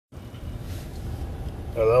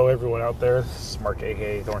Hello everyone out there, this is Mark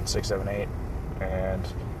aka Thorn678, and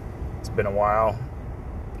it's been a while.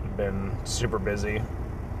 I've been super busy.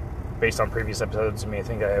 Based on previous episodes, I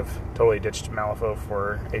think I have totally ditched Malifaux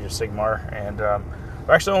for Age of Sigmar, and I've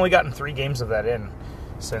actually only gotten 3 games of that in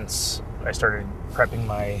since I started prepping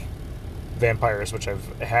my vampires, which I've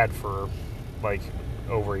had for like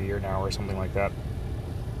over a year now or something like that.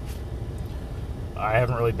 I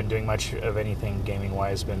haven't really been doing much of anything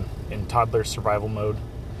gaming-wise, been in toddler survival mode.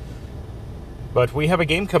 But we have a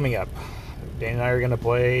game coming up. Dan and I are going to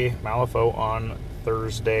play Malifaux on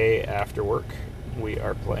Thursday after work. We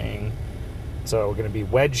are playing, so we're going to be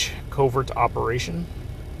Wedge Covert Operation.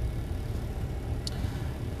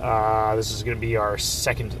 This is going to be our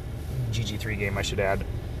second GG3 game, I should add.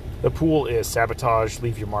 The pool is Sabotage,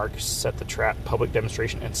 Leave Your Mark, Set the Trap, Public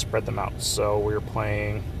Demonstration, and Spread Them Out. So we're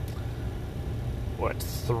playing...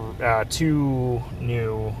 2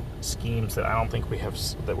 new schemes that I don't think we have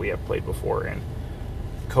played before in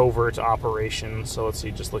Covert Operation. So let's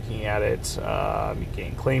see, just looking at it, you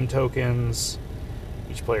gain claim tokens.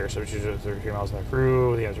 Each player searches 33 models in their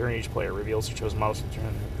crew. At the end of the turn, each player reveals their chosen models. At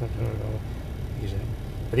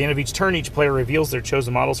the end of each turn, each player reveals their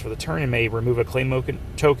chosen models for the turn and may remove a claim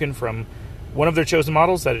token from one of their chosen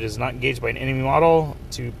models that it is not engaged by an enemy model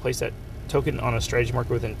to place that token on a strategy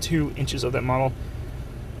marker within 2 inches of that model.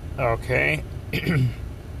 Okay.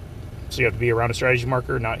 So you have to be around a strategy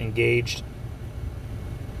marker, not engaged.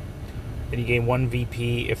 Then you gain 1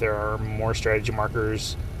 VP if there are more strategy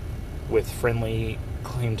markers with friendly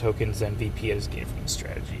claim tokens than VP is gained from the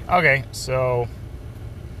strategy. Okay, so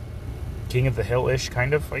King of the Hill-ish,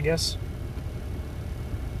 kind of, I guess.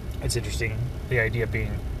 It's interesting, the idea of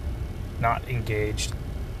being not engaged.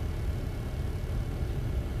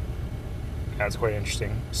 That's quite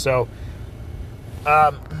interesting. So,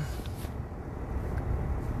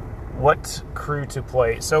 what crew to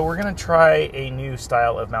play? So we're going to try a new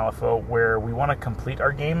style of Malifaux where we want to complete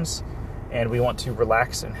our games and we want to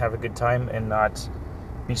relax and have a good time and not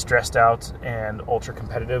be stressed out and ultra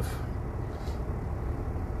competitive.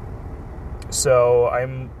 So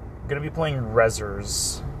I'm going to be playing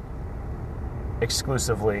Rezzers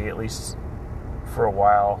exclusively, at least for a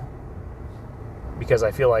while, because I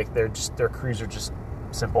feel like their crews are just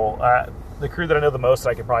simple. The crew that I know the most that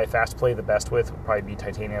I could probably fast play the best with would probably be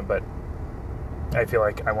Titanium, but I feel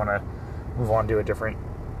like I want to move on to a different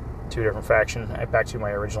faction. Back to my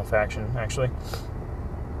original faction, actually.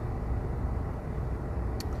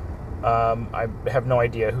 I have no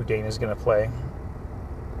idea who Dane is going to play.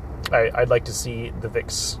 I'd like to see the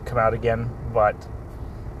Vix come out again, but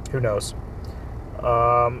who knows.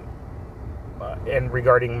 And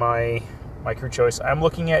regarding my crew choice, I'm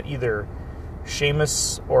looking at either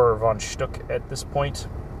Seamus or Von Stuck at this point.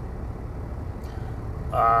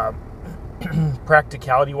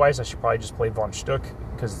 Practicality-wise, I should probably just play Von Stuck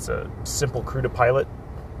because it's a simple crew to pilot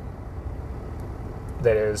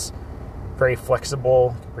that is very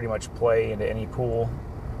flexible, can pretty much play into any pool.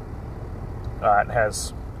 It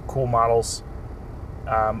has cool models.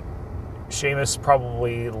 Seamus,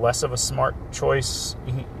 probably less of a smart choice.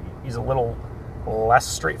 He's a little less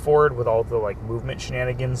straightforward with all the movement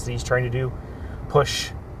shenanigans that he's trying to do.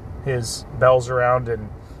 Push his bells around, and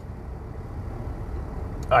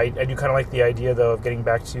I do kind of like the idea, though, of getting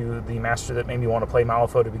back to the master that made me want to play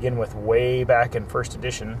Malifaux to begin with, way back in 1st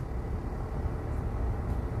edition.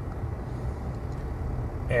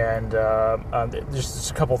 And there's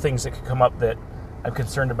just a couple things that could come up that I'm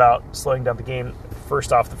concerned about slowing down the game.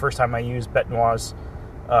 First off, the first time I used Bête Noir's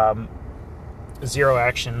 0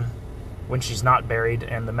 action when she's not buried,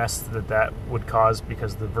 and the mess that would cause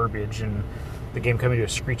because of the verbiage and the game coming to a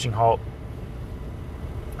screeching halt,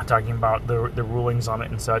 talking about the rulings on it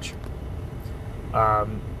and such,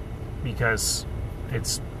 because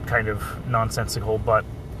it's kind of nonsensical, but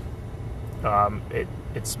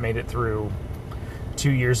it's made it through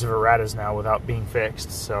 2 years of erratas now without being fixed,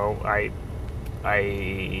 so I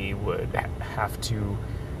would have to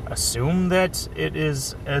assume that it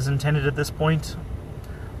is as intended at this point,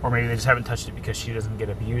 or maybe they just haven't touched it because she doesn't get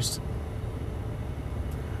abused.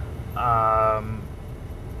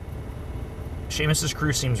 Seamus's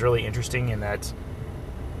crew seems really interesting in that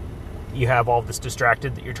you have all this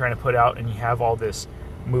distracted that you're trying to put out, and you have all this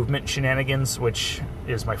movement shenanigans, which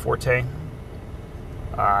is my forte.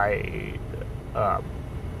 I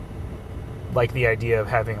like the idea of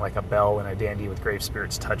having a bell and a dandy with grave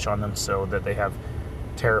spirits touch on them so that they have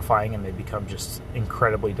terrifying and they become just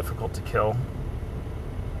incredibly difficult to kill.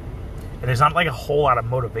 And there's not a whole lot of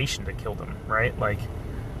motivation to kill them, right?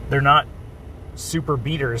 They're not super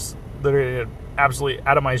beaters that are absolutely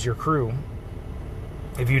atomize your crew.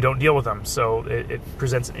 if you don't deal with them. So it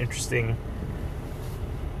presents an interesting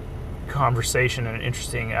conversation and an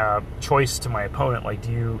interesting choice to my opponent. Like,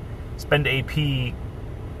 do you spend AP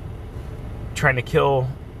trying to kill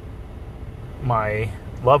my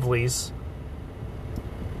lovelies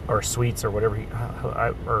or sweets or whatever he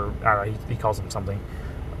calls them something,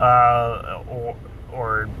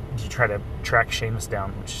 or do you try to track Seamus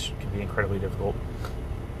down, which can be incredibly difficult.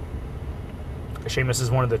 Seamus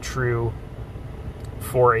is one of the true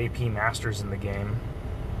 4 AP masters in the game,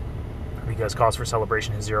 because Cause for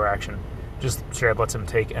Celebration has 0 action. Just straight up lets him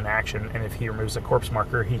take an action, and if he removes a corpse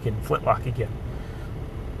marker, he can flintlock again.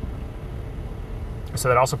 So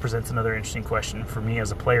that also presents another interesting question for me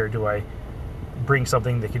as a player. Do I bring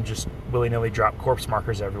something that can just willy-nilly drop corpse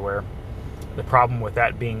markers everywhere? The problem with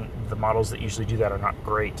that being the models that usually do that are not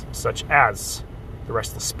great, such as the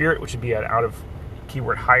Restless Spirit, which would be an out of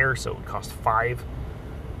keyword higher, so it would cost 5,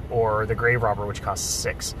 or the Grave Robber, which costs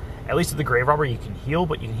 6. At least with the Grave Robber, you can heal,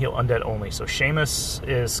 but you can heal undead only. So Seamus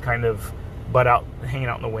is kind of hanging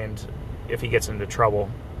out in the wind if he gets into trouble.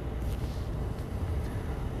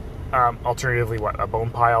 Alternatively, a bone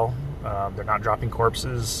pile. They're not dropping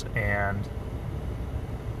corpses, and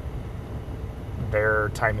their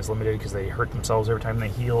time is limited because they hurt themselves every time they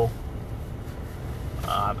heal.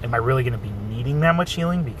 Am I really going to be needing that much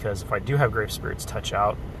healing? Because if I do have Grave Spirits touch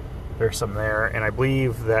out, there's some there, and I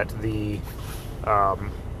believe that the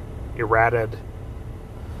errated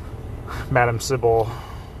Madame Sybil,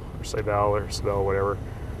 or Sibel, whatever,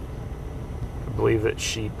 I believe that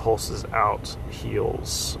she pulses out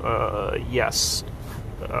heals. Yes.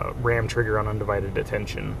 Ram trigger on Undivided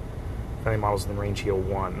Attention. Friendly models within range heal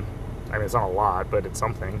 1. I mean, it's not a lot, but it's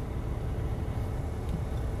something.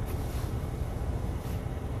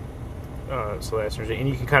 So that's interesting. And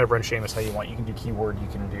you can kind of run Seamus how you want. You can do keyword, you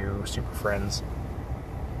can do super friends.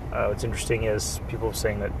 What's interesting is people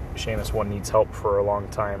saying that Seamus 1 needs help for a long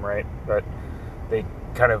time, right? But they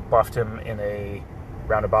kind of buffed him in a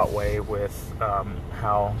roundabout way with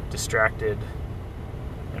how distracted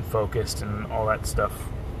and focused and all that stuff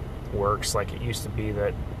works. Like, it used to be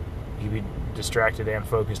that you'd be distracted and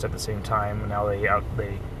focused at the same time, and now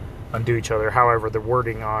they undo each other. However, the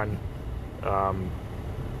wording on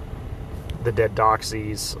the dead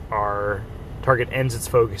doxies are: target ends its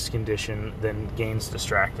focus condition, then gains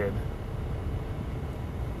distracted.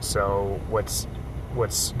 So what's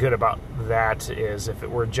good about that is, if it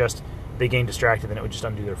were just they gain distracted, then it would just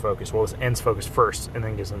undo their focus. Well, this ends focus first and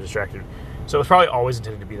then gets them distracted. So it's probably always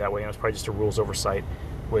intended to be that way, and it's probably just a rules oversight,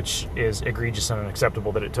 which is egregious and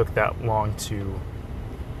unacceptable that it took that long to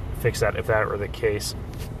fix that, if that were the case.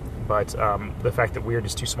 But the fact that we're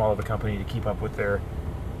just too small of a company to keep up with their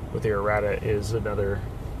errata is that's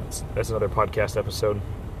another podcast episode.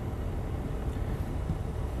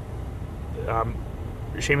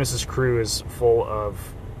 Seamus's crew is full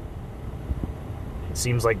of, it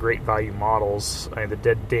seems like, great value models. The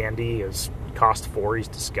Dead Dandy is cost 4. He's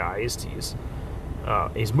disguised. He's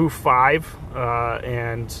move 5,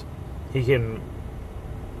 and he can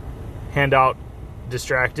hand out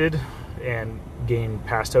distracted and gain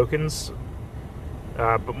pass tokens.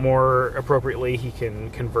 But more appropriately, he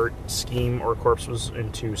can convert scheme or corpses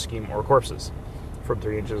into scheme or corpses from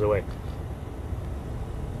 3 inches away.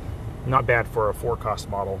 Not bad for a 4-cost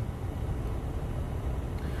model.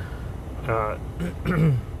 I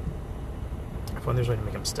find there's a way to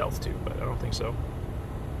make them stealth too, but I don't think so.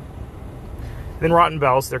 Then Rotten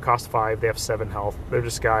Bells, they're cost 5. They have 7 health. They're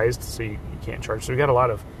disguised, so you can't charge. So we got a lot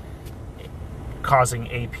of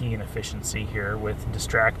causing AP inefficiency here with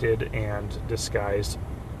distracted and disguised.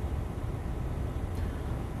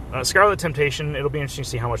 Scarlet Temptation, it'll be interesting to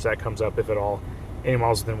see how much that comes up, if at all. Any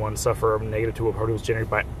models within 1 suffer a -2 of particles generated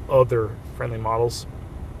by other friendly models.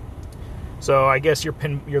 So I guess you're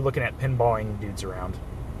looking at pinballing dudes around.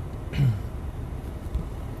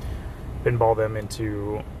 Pinball them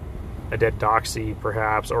into a dead doxy,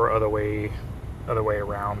 perhaps, or other way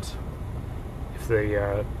around. If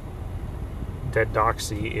the dead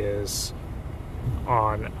doxy is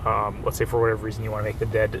on, let's say for whatever reason you want to make the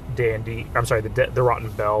dead dandy, the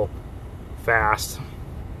Rotten Bell fast,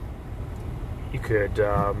 you could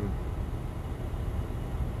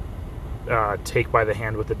take by the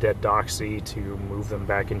hand with the dead doxy to move them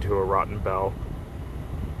back into a Rotten Bell,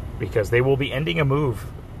 because they will be ending a move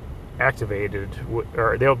activated,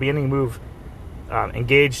 or they'll be ending a move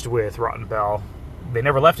engaged with Rotten Bell. They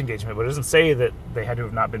never left engagement, but it doesn't say that they had to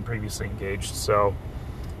have not been previously engaged. So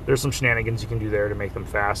there's some shenanigans you can do there to make them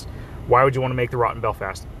fast. Why would you want to make the Rotten Bell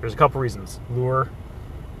fast? There's a couple reasons. Lure.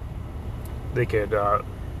 They could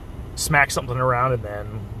smack something around and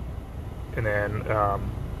then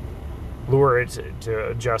lure it to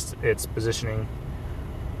adjust its positioning.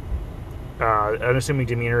 Unassuming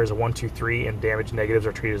demeanor is a 1, 2, 3, and damage negatives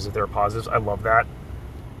are treated as if they're positives. I love that.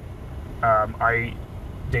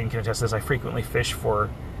 Dane can attest this, I frequently fish for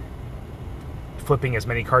flipping as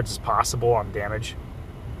many cards as possible on damage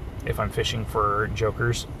if I'm fishing for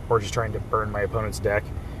jokers or just trying to burn my opponent's deck,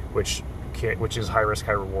 which is high risk,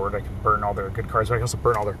 high reward. I can burn all their good cards, but I can also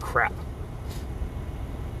burn all their crap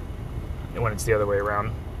when it's the other way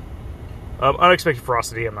around. Unexpected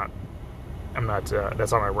ferocity, I'm not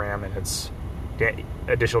that's on my ram, and it's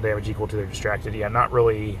additional damage equal to their distracted. Yeah, I'm not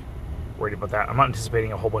really worried about that. I'm not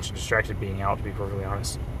anticipating a whole bunch of distracted being out, to be perfectly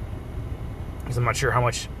honest, because I'm not sure how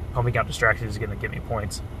much pumping out distracted is going to get me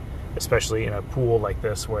points, especially in a pool like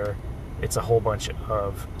this where it's a whole bunch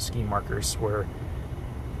of scheme markers, where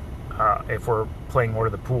if we're playing more to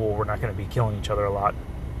the pool, we're not going to be killing each other a lot.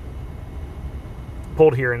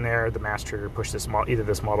 Pulled here and there, the mass trigger, push this either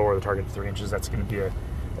this model or the target to 3 inches. That could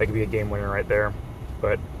be a game winner right there,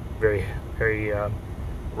 but very, very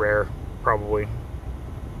rare, probably.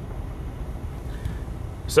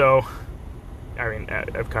 So, I mean,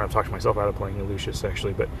 I've kind of talked myself out of playing Lucius,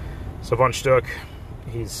 actually, but so Von Stuck,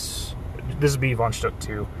 this would be Von Stuck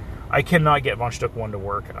 2. I cannot get Von Stuck 1 to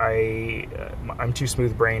work. I'm too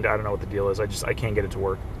smooth-brained. I don't know what the deal is. I can't get it to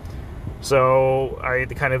work. So,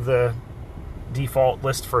 the default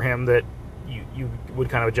list for him that you would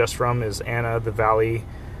kind of adjust from is Anna, the Valley,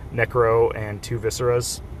 Necro, and 2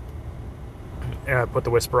 Visceras. Put the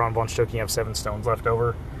Whisper on Von Stuck, you have 7 stones left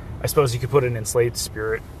over. I suppose you could put an Enslaved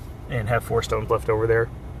Spirit and have 4 stones left over there.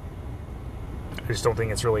 I just don't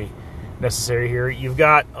think it's really necessary here. You've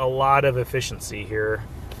got a lot of efficiency here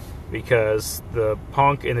because the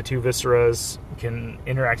Punk and the 2 Visceras can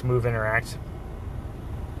interact, move, interact.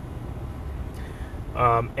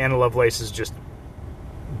 Anna Lovelace is just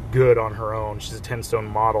good on her own. She's a 10-stone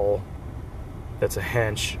model that's a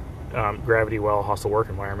hench. Gravity well, hostile work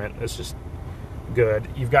environment. It's just good.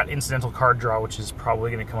 You've got incidental card draw, which is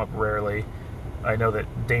probably going to come up rarely. I know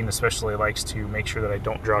that Dane especially likes to make sure that I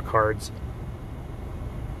don't draw cards.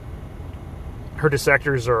 Her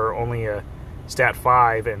dissectors are only a stat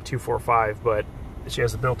 5 and 2, 4, 5, but she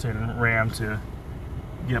has a built-in ram to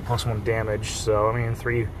get +1 damage. So, I mean,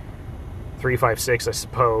 3, 5, 6, I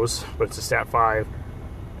suppose, but it's a stat 5.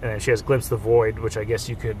 And then she has Glimpse the Void, which I guess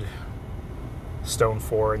you could stone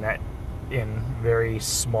for, and that in very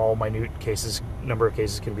small, minute number of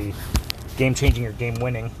cases can be game-changing or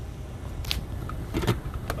game-winning.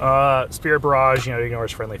 Spirit Barrage,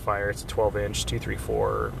 ignores friendly fire. It's a 12-inch, 2, 3,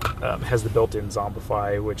 4. Has the built-in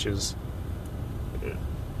Zombify, which is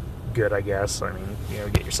good, I guess. I mean,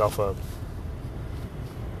 get yourself a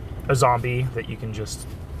zombie that you can just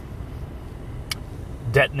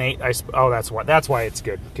detonate. That's why it's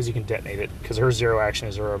good, because you can detonate it, because her 0 action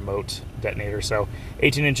is a remote detonator. So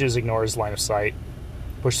 18 inches ignores line of sight.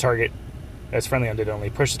 Push target, that's friendly undead only.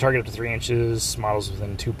 Push the target up to 3 inches. Models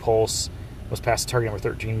within 2 pulse must pass the target number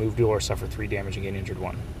 13 move duel or suffer 3 damage and gain injured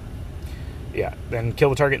 1. Yeah, then kill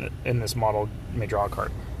the target in this model, may draw a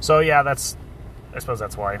card. So yeah, I suppose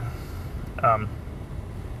that's why. And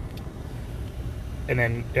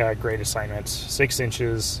then great assignment, 6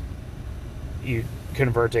 inches. You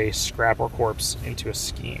convert a scrap or corpse into a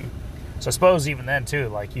scheme. So I suppose even then too,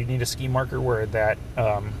 like, you need a scheme marker where that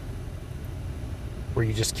where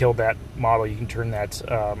you just killed that model. You can turn that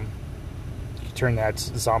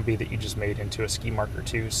zombie that you just made into a scheme marker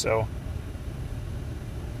too. So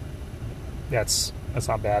that's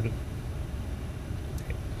not bad.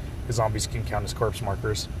 The zombies can count as corpse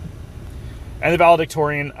markers. And the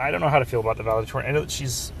Valedictorian, I don't know how to feel about the Valedictorian. I know that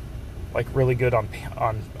she's like really good on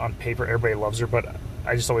paper. Everybody loves her, but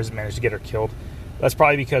I just always managed to get her killed. That's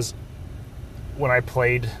probably because when I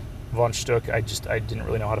played Von Stuck, I didn't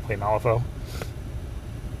really know how to play Malifaux.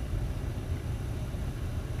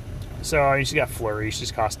 So she's got Flurry.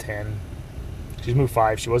 She's cost 10. She's move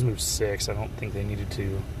 5. She was move 6. I don't think they needed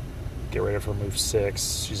to get rid of her move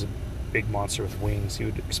 6. She's a big monster with wings. You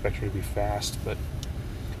would expect her to be fast, but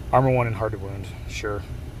armor 1 and hard to wound. Sure.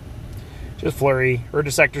 She has Flurry. Her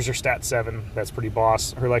dissectors are stat 7. That's pretty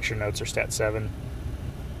boss. Her lecture notes are stat 7.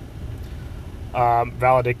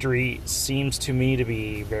 Valedictory seems to me to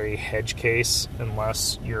be very hedge case,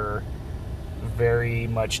 unless you're very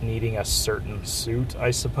much needing a certain suit,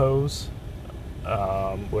 I suppose,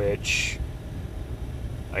 which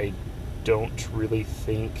I don't really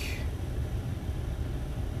think.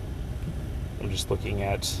 I'm just looking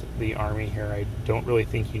at the army here. I don't really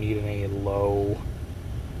think you need any low.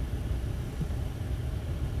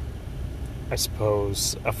 I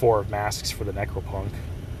suppose a 4 of masks for the Necropunk.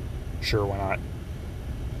 Sure, why not?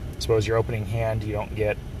 I suppose your opening hand, you don't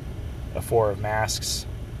get a 4 of masks.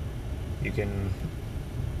 You can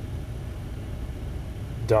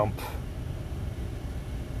dump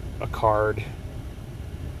a card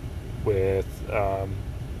with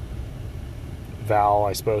Val,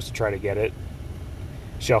 I suppose, to try to get it.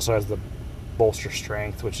 She also has the bolster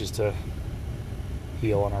strength, which is to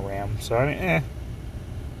heal on a ram. So, I mean,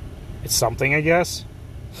 it's something, I guess.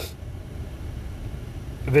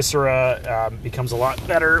 Viscera becomes a lot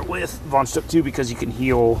better with Von Stuck 2 because you can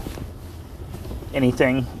heal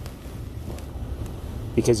anything.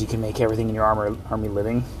 Because you can make everything in your army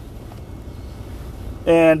living.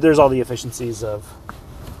 And there's all the efficiencies of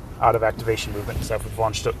out-of-activation movement and stuff with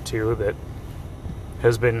Von Stuck 2 that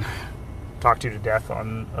has been talked to death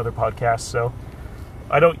on other podcasts. So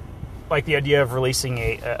I don't like the idea of releasing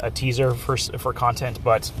a teaser for content,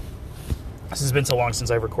 but this has been so long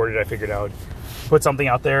since I've recorded, I figured I would put something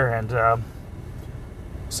out there. And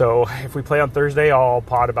so if we play on Thursday, I'll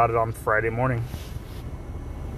pod about it on Friday morning.